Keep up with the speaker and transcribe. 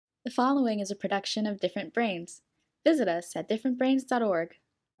The following is a production of Different Brains. Visit us at differentbrains.org.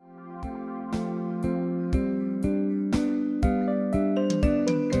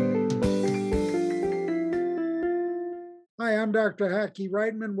 Hi, I'm Dr. Hackie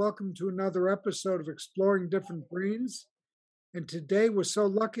Reitman. Welcome to another episode of Exploring Different Brains. And today we're so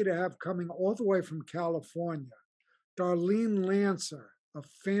lucky to have coming all the way from California, Darlene Lancer, a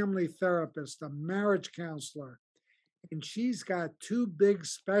family therapist, a marriage counselor, and she's got two big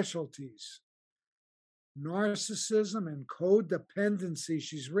specialties: narcissism and codependency.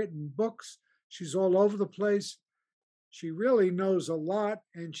 She's written books, she's all over the place. She really knows a lot,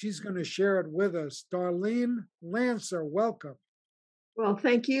 and she's going to share it with us. Darlene Lancer, welcome. Well,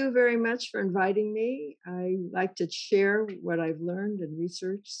 thank you very much for inviting me. I like to share what I've learned and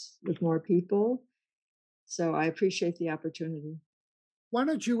researched with more people. So I appreciate the opportunity. Why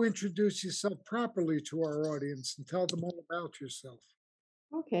don't you introduce yourself properly to our audience and tell them all about yourself?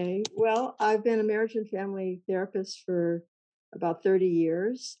 Okay. Well, I've been a marriage and family therapist for about 30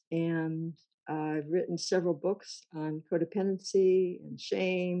 years, and I've written several books on codependency and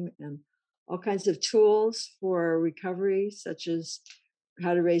shame and all kinds of tools for recovery, such as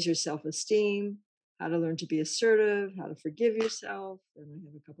how to raise your self esteem, how to learn to be assertive, how to forgive yourself. And I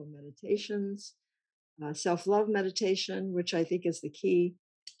have a couple of meditations, self love meditation, which I think is the key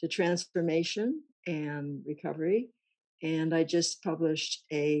to transformation and recovery. And I just published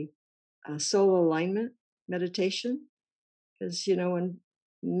a soul alignment meditation because, when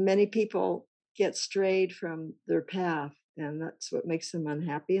many people get strayed from their path, and that's what makes them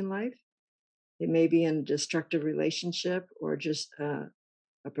unhappy in life. They may be in a destructive relationship or just a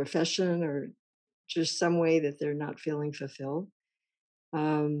profession or just some way that they're not feeling fulfilled.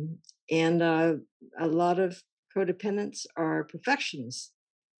 Um, and a lot of codependents are perfectionists.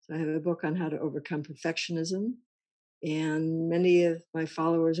 So I have a book on how to overcome perfectionism. And many of my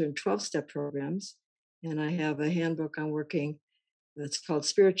followers are in 12 step programs. And I have a handbook on working that's called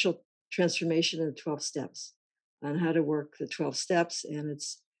Spiritual Transformation in the 12 Steps, on how to work the 12 steps. And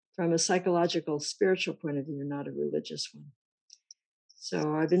it's from a psychological, spiritual point of view, not a religious one.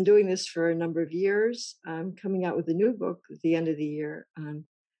 So I've been doing this for a number of years. I'm coming out with a new book at the end of the year on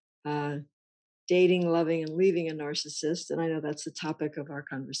uh, dating, loving, and leaving a narcissist. And I know that's the topic of our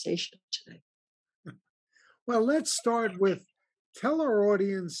conversation today. Well, let's start with tell our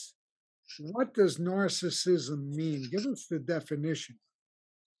audience, what does narcissism mean? Give us the definition.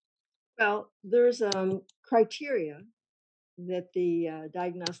 Well, there's criteria that the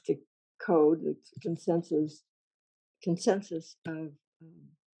diagnostic code, the consensus um,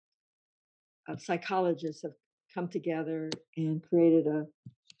 of psychologists have come together and created a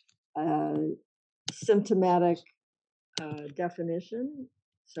symptomatic definition.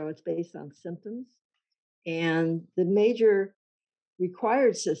 So it's based on symptoms. And the major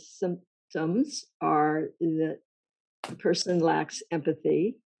required symptoms are that the person lacks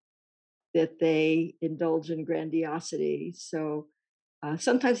empathy, that they indulge in grandiosity. So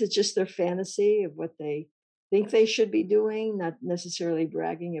sometimes it's just their fantasy of what they think they should be doing, not necessarily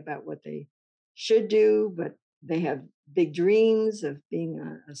bragging about what they should do, but they have big dreams of being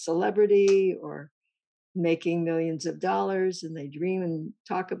a celebrity or making millions of dollars, and they dream and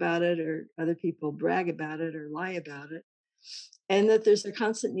talk about it, or other people brag about it or lie about it. And that there's a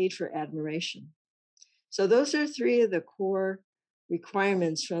constant need for admiration. So, those are three of the core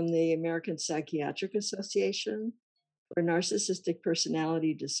requirements from the American Psychiatric Association for narcissistic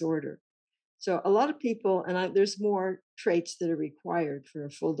personality disorder. So, a lot of people, and there's more traits that are required for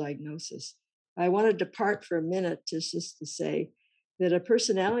a full diagnosis. I want to depart for a minute just to say that a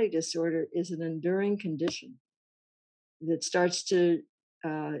personality disorder is an enduring condition that starts to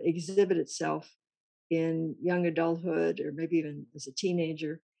exhibit itself in young adulthood or maybe even as a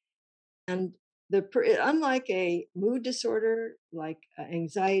teenager. And unlike a mood disorder like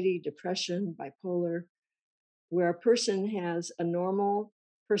anxiety, depression, bipolar, where a person has a normal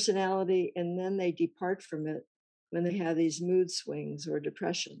personality and then they depart from it when they have these mood swings or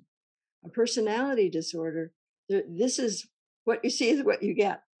depression. A personality disorder, this is what you see is what you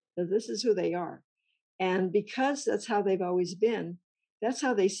get. So this is who they are. And because that's how they've always been, that's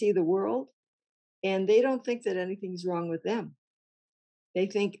how they see the world. And they don't think that anything's wrong with them. They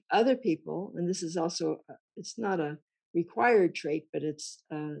think other people, and this is also, it's not a required trait, but it's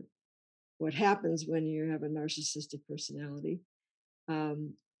what happens when you have a narcissistic personality,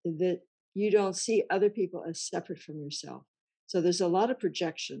 that you don't see other people as separate from yourself. So there's a lot of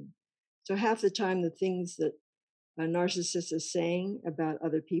projection. So half the time, the things that a narcissist is saying about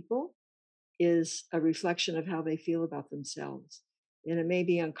other people is a reflection of how they feel about themselves, and it may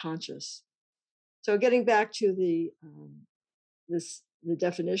be unconscious. So getting back to the this the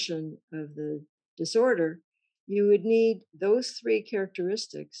definition of the disorder, you would need those three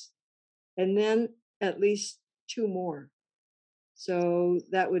characteristics and then at least two more. So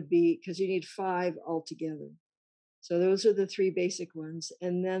that would be because you need five altogether. So those are the three basic ones.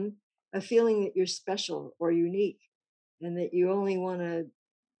 And then a feeling that you're special or unique and that you only want to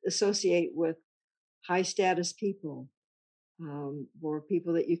associate with high status people, or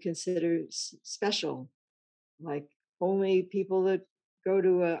people that you consider special, like only people that go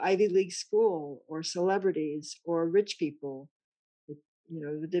to a Ivy League school or celebrities or rich people.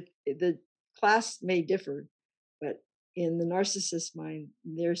 The class may differ, but in the narcissist mind,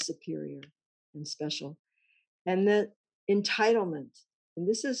 they're superior and special. And that entitlement, and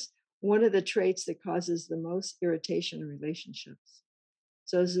this is one of the traits that causes the most irritation in relationships.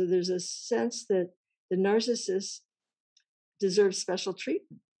 So there's a sense that the narcissist deserves special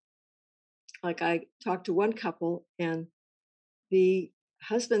treatment. Like I talked to one couple, and the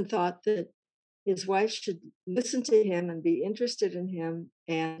husband thought that his wife should listen to him and be interested in him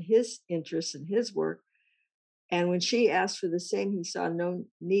and his interests and his work. And when she asked for the same, he saw no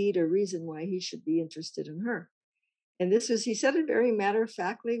need or reason why he should be interested in her. And he said it very matter of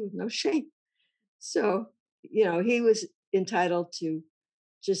factly with no shame. So, he was entitled to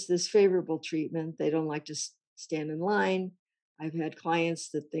just this favorable treatment. They don't like to stand in line. I've had clients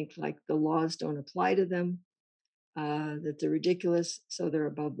that think like the laws don't apply to them, that they're ridiculous, so they're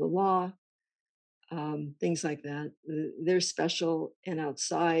above the law, things like that. They're special and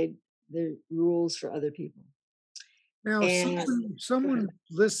outside the rules for other people. Now, And someone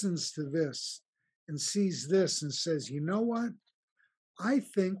listens to this and sees this and says, you know what? I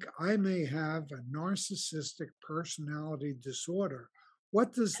think I may have a narcissistic personality disorder.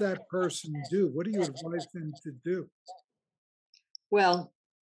 What does that person do? What do you advise them to do? well,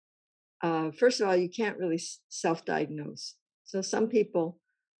 first of all, you can't really self-diagnose. So some people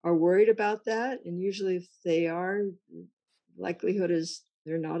are worried about that, and usually, if they are, likelihood is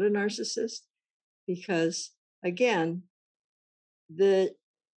they're not a narcissist because, again, the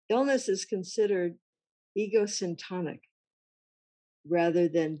illness is considered egosyntonic rather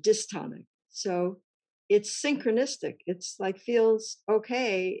than dystonic. So it's synchronistic. It's like feels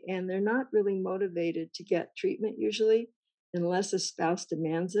okay, and they're not really motivated to get treatment usually unless a spouse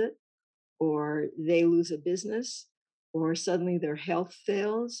demands it or they lose a business or suddenly their health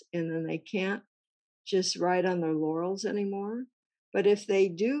fails and then they can't just ride on their laurels anymore. But if they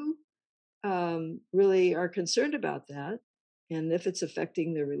do really are concerned about that, and if it's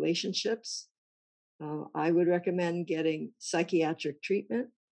affecting their relationships, I would recommend getting psychiatric treatment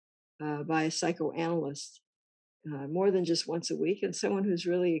by a psychoanalyst more than just once a week, and someone who's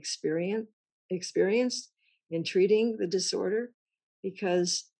really experienced in treating the disorder,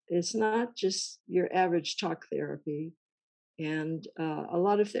 because it's not just your average talk therapy. And a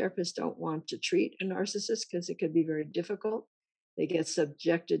lot of therapists don't want to treat a narcissist because it could be very difficult. They get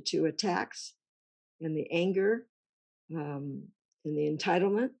subjected to attacks and the anger, um, and the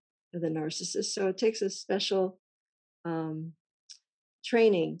entitlement of the narcissist. So it takes a special um,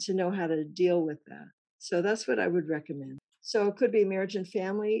 training to know how to deal with that. So that's what I would recommend. So it could be a marriage and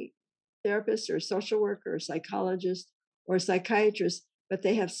family therapist or a social worker or a psychologist or a psychiatrist, but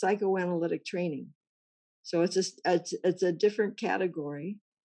they have psychoanalytic training. So it's a different category.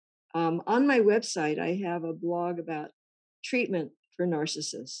 On my website, I have a blog about treatment for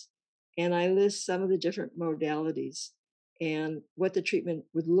narcissists, and I list some of the different modalities and what the treatment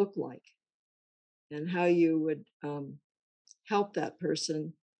would look like and how you would help that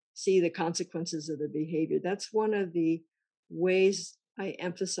person see the consequences of their behavior. That's one of the ways I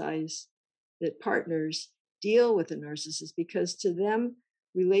emphasize that partners deal with a narcissist, because to them,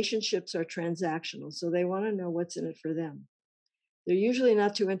 relationships are transactional. So they want to know what's in it for them. They're usually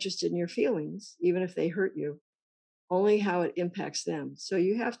not too interested in your feelings, even if they hurt you, only how it impacts them. So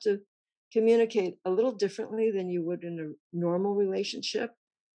you have to communicate a little differently than you would in a normal relationship.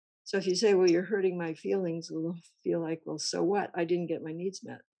 So if you say, well, you're hurting my feelings, they'll feel like, well, so what? I didn't get my needs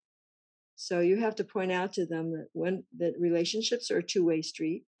met. So you have to point out to them that relationships are a two-way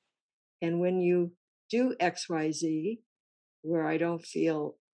street. And when you do XYZ, where I don't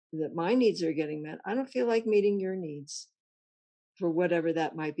feel that my needs are getting met, I don't feel like meeting your needs for whatever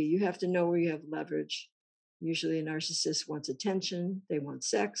that might be. You have to know where you have leverage. Usually a narcissist wants attention, they want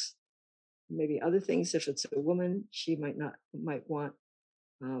sex, maybe other things. If it's a woman, she might want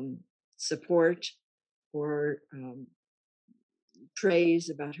support or praise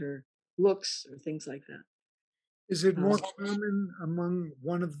about her looks or things like that. Is it more Um, common among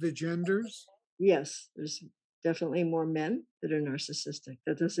one of the genders? yes, there's definitely more men that are narcissistic.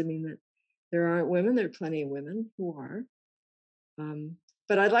 That doesn't mean that there aren't women. There are plenty of women who are. Um,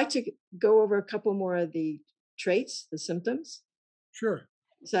 but I'd like to go over a couple more of the traits, the symptoms. Sure.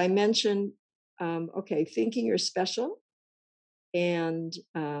 So I mentioned, okay, thinking you're special and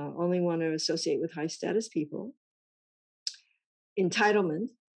only want to associate with high status people. Entitlement,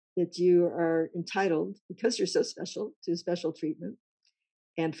 that you are entitled because you're so special to special treatment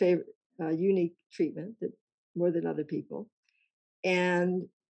and favor unique treatment that more than other people. And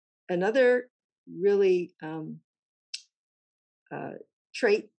another really uh,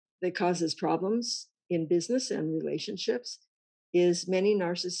 trait that causes problems in business and relationships is many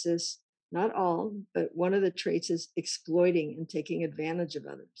narcissists, not all, but one of the traits is exploiting and taking advantage of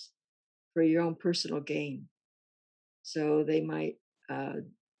others for your own personal gain. So they might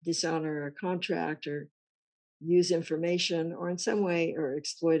dishonor a contract or use information or in some way or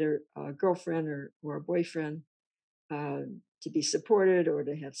exploit a girlfriend or a boyfriend uh, to be supported or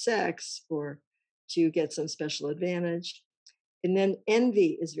to have sex or to get some special advantage. And then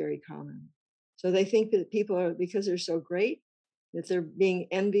envy is very common. So they think that people are, because they're so great, that they're being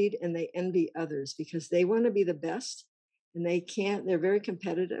envied and they envy others because they want to be the best and they can't, they're very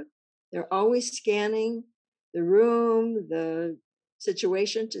competitive. They're always scanning the room, the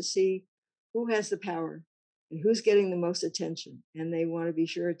situation to see who has the power and who's getting the most attention. And they want to be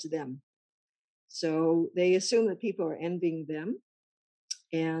sure it's them. So they assume that people are envying them.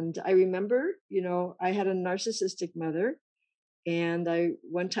 And I remember, I had a narcissistic mother. And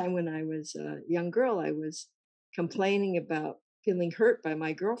one time when I was a young girl, I was complaining about feeling hurt by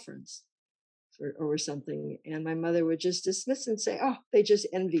my girlfriends or something. And my mother would just dismiss and say, "Oh, they just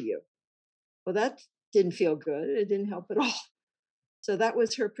envy you." Well, that didn't feel good. It didn't help at all. So that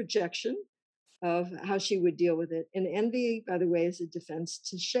was her projection of how she would deal with it. And envy, by the way, is a defense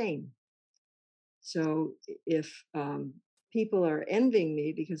to shame. So if people are envying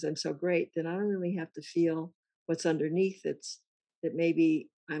me because I'm so great, then I don't really have to feel what's underneath that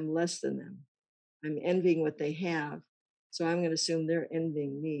maybe I'm less than them. I'm envying what they have. So I'm going to assume they're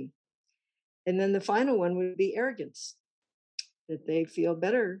envying me. And then the final one would be arrogance, that they feel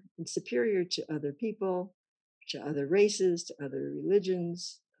better and superior to other people, to other races, to other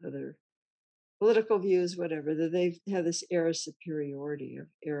religions, other political views, whatever, that they have this air of superiority, of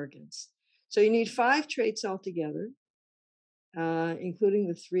arrogance. So you need 5 traits altogether, including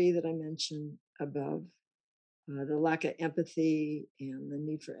the 3 that I mentioned above, the lack of empathy and the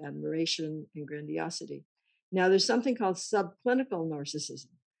need for admiration and grandiosity. Now, there's something called subclinical narcissism.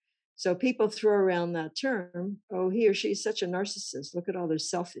 So people throw around that term. Oh, he or she's such a narcissist. Look at all their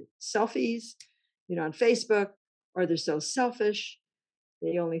selfies, on Facebook, or they're so selfish.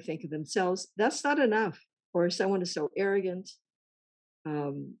 They only think of themselves. That's not enough. Or someone is so arrogant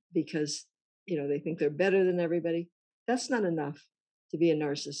because they think they're better than everybody. That's not enough to be a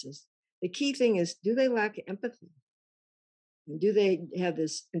narcissist. The key thing is, do they lack empathy? And do they have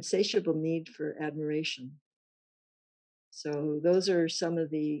this insatiable need for admiration? So those are some of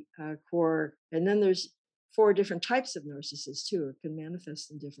the core. And then there's 4 different types of narcissists too. It can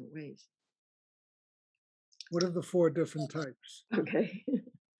manifest in different ways. What are the 4 different types? Okay.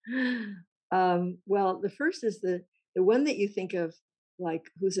 Well, the first is the one that you think of, like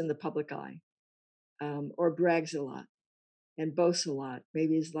who's in the public eye, or brags a lot and boasts a lot.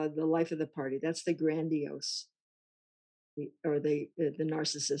 Maybe is like the life of the party. That's the grandiose, or the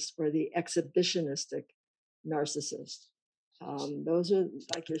narcissist, or the exhibitionistic narcissist. Those are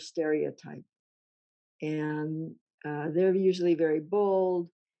like your stereotype, and they're usually very bold.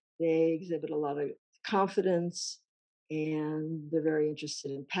 They exhibit a lot of confidence, and they're very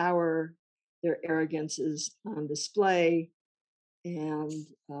interested in power. Their arrogance is on display, and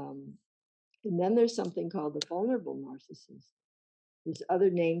um, and then there's something called the vulnerable narcissist. There's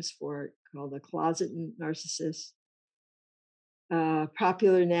other names for it called the closet narcissist.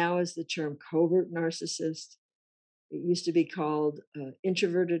 Popular now is the term covert narcissist. It used to be called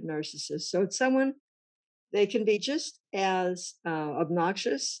introverted narcissist. So it's someone, they can be just as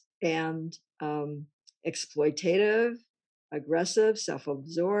obnoxious and exploitative, aggressive, self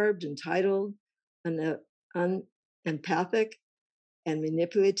absorbed, entitled, unempathic, and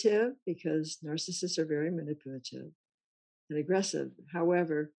manipulative, because narcissists are very manipulative and aggressive.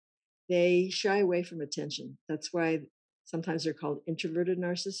 However, they shy away from attention. That's why sometimes they're called introverted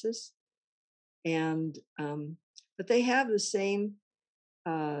narcissists. And but they have the same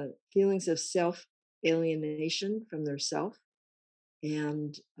feelings of self alienation from their self,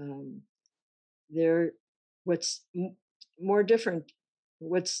 and they're what's more different.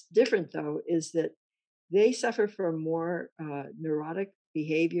 What's different though is that they suffer from more neurotic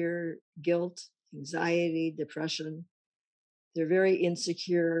behavior, guilt, anxiety, depression. They're very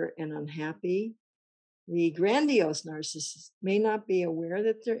insecure and unhappy. The grandiose narcissists may not be aware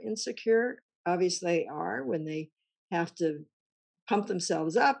that they're insecure. Obviously, they are when they have to pump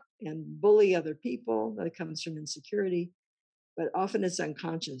themselves up and bully other people. That comes from insecurity, but often it's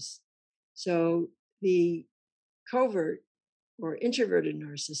unconscious. So the covert or introverted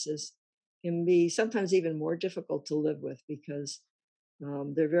narcissists can be sometimes even more difficult to live with because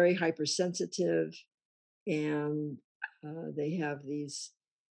they're very hypersensitive and they have these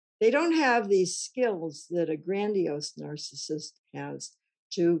they don't have these skills that a grandiose narcissist has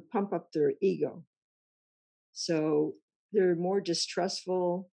to pump up their ego. So they're more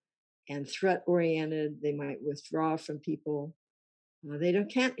distrustful and threat oriented. They might withdraw from people. They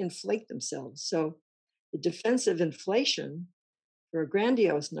don't can't inflate themselves. So the defensive inflation for a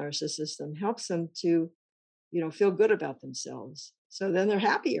grandiose narcissist helps them to, feel good about themselves. So then they're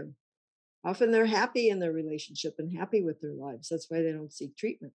happier. Often they're happy in their relationship and happy with their lives. That's why they don't seek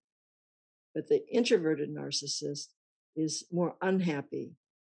treatment. But the introverted narcissist is more unhappy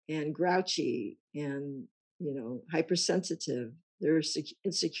and grouchy and, hypersensitive. Their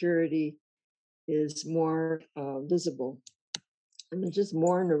insecurity is more visible and they're just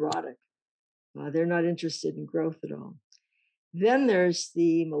more neurotic. They're not interested in growth at all. Then there's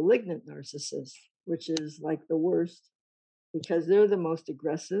the malignant narcissist, which is like the worst because they're the most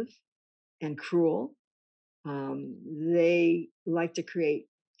aggressive and cruel. They like to create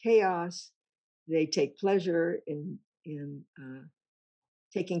chaos. They take pleasure in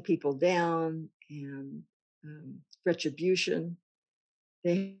taking people down and retribution.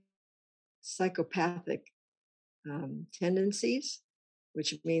 They have psychopathic tendencies,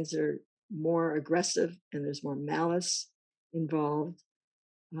 which means they're more aggressive and there's more malice involved.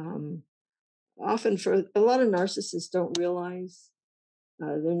 Often, for a lot of narcissists, don't realize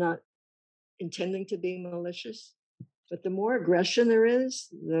they're not intending to be malicious. But the more aggression there is,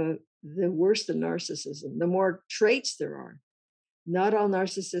 the worse the narcissism, the more traits there are. Not all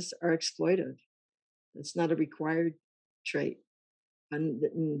narcissists are exploitive. That's not a required trait. And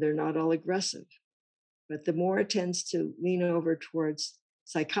they're not all aggressive. But the more it tends to lean over towards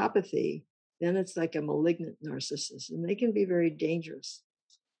psychopathy, then it's like a malignant narcissist, and they can be very dangerous.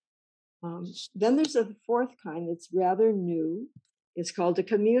 Then there's a fourth kind that's rather new. It's called a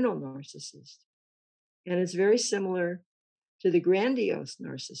communal narcissist. And it's very similar to the grandiose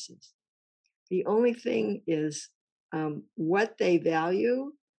narcissist. The only thing is what they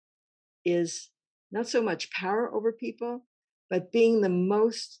value is not so much power over people, but being the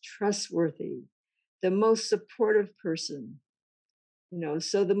most trustworthy, the most supportive person,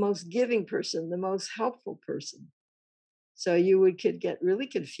 so the most giving person, the most helpful person. So could get really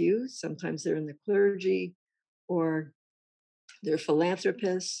confused. Sometimes they're in the clergy or they're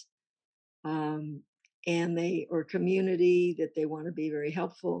philanthropists, and or community that they want to be very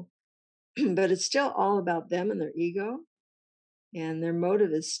helpful. But it's still all about them and their ego. And their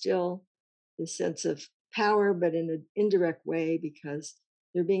motive is still this sense of power, but in an indirect way because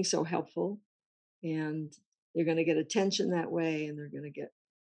they're being so helpful and they're going to get attention that way and they're going to get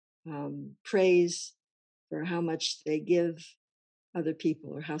praise for how much they give other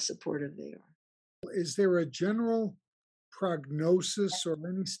people or how supportive they are. Is there a general prognosis or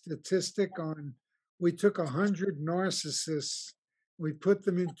any statistic on we took 100 narcissists, we put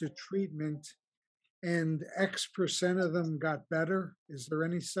them into treatment, and X% of them got better? Is there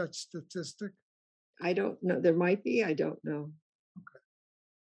any such statistic? I don't know. There might be. I don't know. Okay.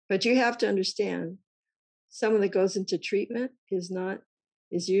 But you have to understand, someone that goes into treatment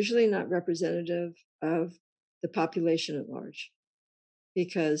is usually not representative of the population at large,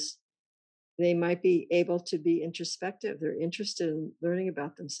 because they might be able to be introspective. They're interested in learning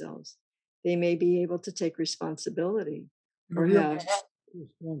about themselves. They may be able to take responsibility or have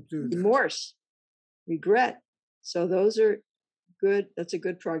remorse, regret. So those are good. That's a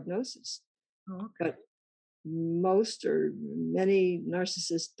good prognosis. Oh, okay. But most or many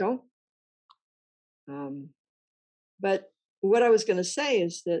narcissists don't. But what I was going to say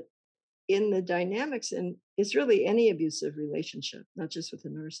is that in the dynamics, and it's really any abusive relationship, not just with a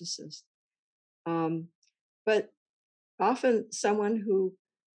narcissist, but often someone who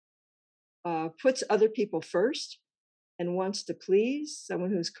puts other people first and wants to please,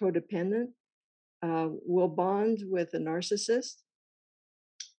 someone who's codependent, will bond with a narcissist,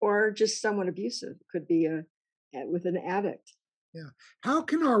 or just someone abusive. Could be with an addict. Yeah. How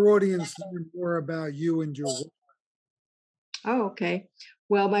can our audience learn more about you and your work? Oh, okay.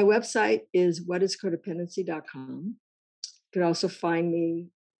 Well, my website is whatiscodependency.com. You can also find me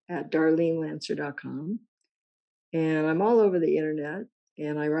at darlenelancer.com. And I'm all over the internet.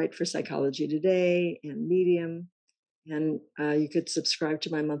 And I write for Psychology Today and Medium. And you could subscribe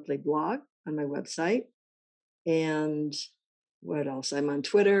to my monthly blog on my website. And what else? I'm on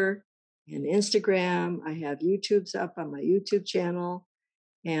Twitter and Instagram. I have YouTube's up on my YouTube channel.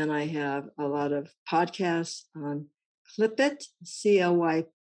 And I have a lot of podcasts on Clipit, CLYP.IT.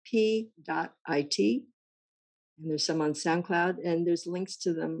 And there's some on SoundCloud, and there's links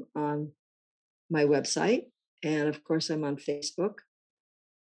to them on my website. And of course, I'm on Facebook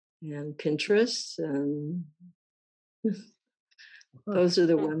and Pinterest. And those are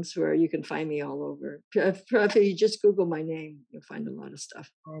the ones where you can find me all over. If you just Google my name, you'll find a lot of stuff.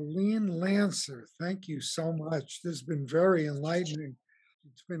 Arlene Lancer, thank you so much. This has been very enlightening.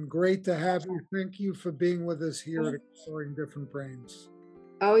 It's been great to have you. Thank you for being with us here at Exploring Different Brains.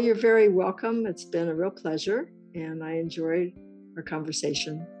 Oh, you're very welcome. It's been a real pleasure, and I enjoyed our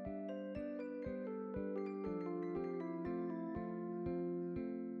conversation.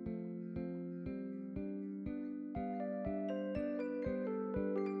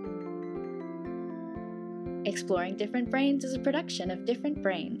 Exploring Different Brains is a production of Different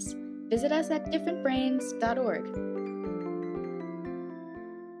Brains. Visit us at differentbrains.org.